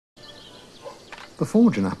The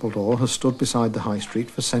forge in Appledore has stood beside the high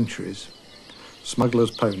street for centuries.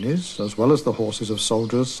 Smugglers' ponies, as well as the horses of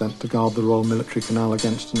soldiers sent to guard the Royal Military Canal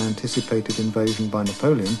against an anticipated invasion by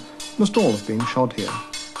Napoleon, must all have been shod here.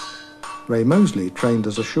 Ray Moseley trained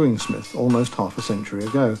as a shoeing smith almost half a century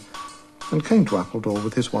ago, and came to Appledore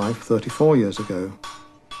with his wife 34 years ago.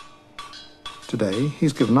 Today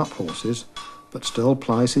he's given up horses, but still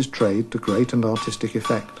plies his trade to great and artistic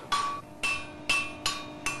effect.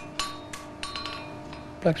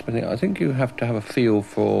 Blacksmithing, I think you have to have a feel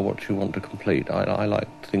for what you want to complete. I like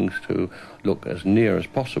things to look as near as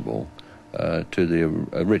possible to the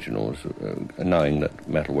originals, knowing that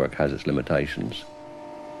metalwork has its limitations.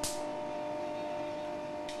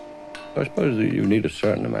 I suppose that you need a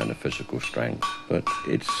certain amount of physical strength, but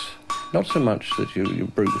it's not so much that you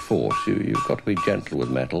brute force. You've got to be gentle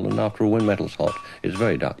with metal, and after all, when metal's hot, it's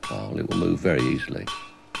very ductile. It will move very easily.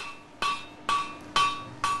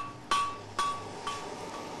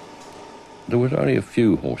 There was only a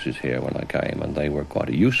few horses here when I came, and they were quite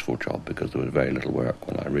a useful job because there was very little work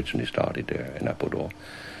when I originally started here in Appledore.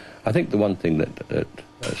 I think the one thing that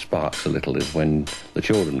sparks a little is when the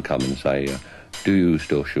children come and say, "Do you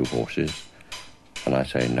still shoe horses?" And I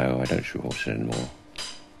say, "No, I don't shoe horses anymore."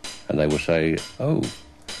 And they will say, "Oh,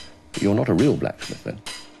 you're not a real blacksmith then?"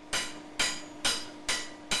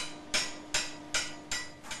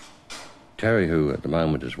 Terry, who at the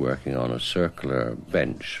moment is working on a circular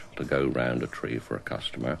bench to go round a tree for a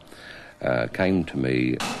customer, came to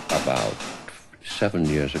me about 7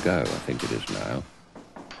 years ago, I think it is now.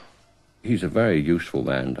 He's a very useful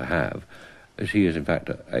man to have, as he is in fact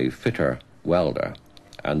a fitter welder,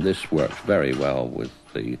 and this works very well with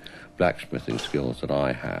the blacksmithing skills that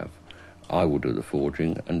I have. I will do the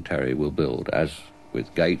forging and Terry will build. As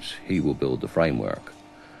with gates, he will build the framework,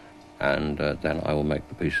 and then I will make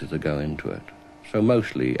the pieces that go into it. So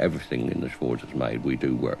mostly everything in the forge that's made we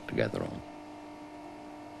do work together on.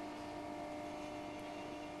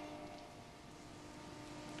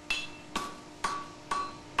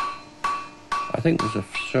 I think there's a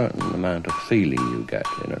certain amount of feeling you get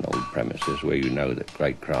in an old premises where you know that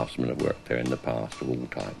great craftsmen have worked there in the past of all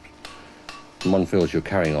types. And one feels you're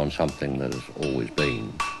carrying on something that has always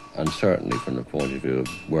been. And certainly from the point of view of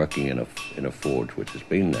working in a forge which has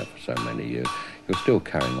been there for so many years, you're still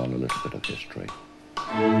carrying on a little bit of history.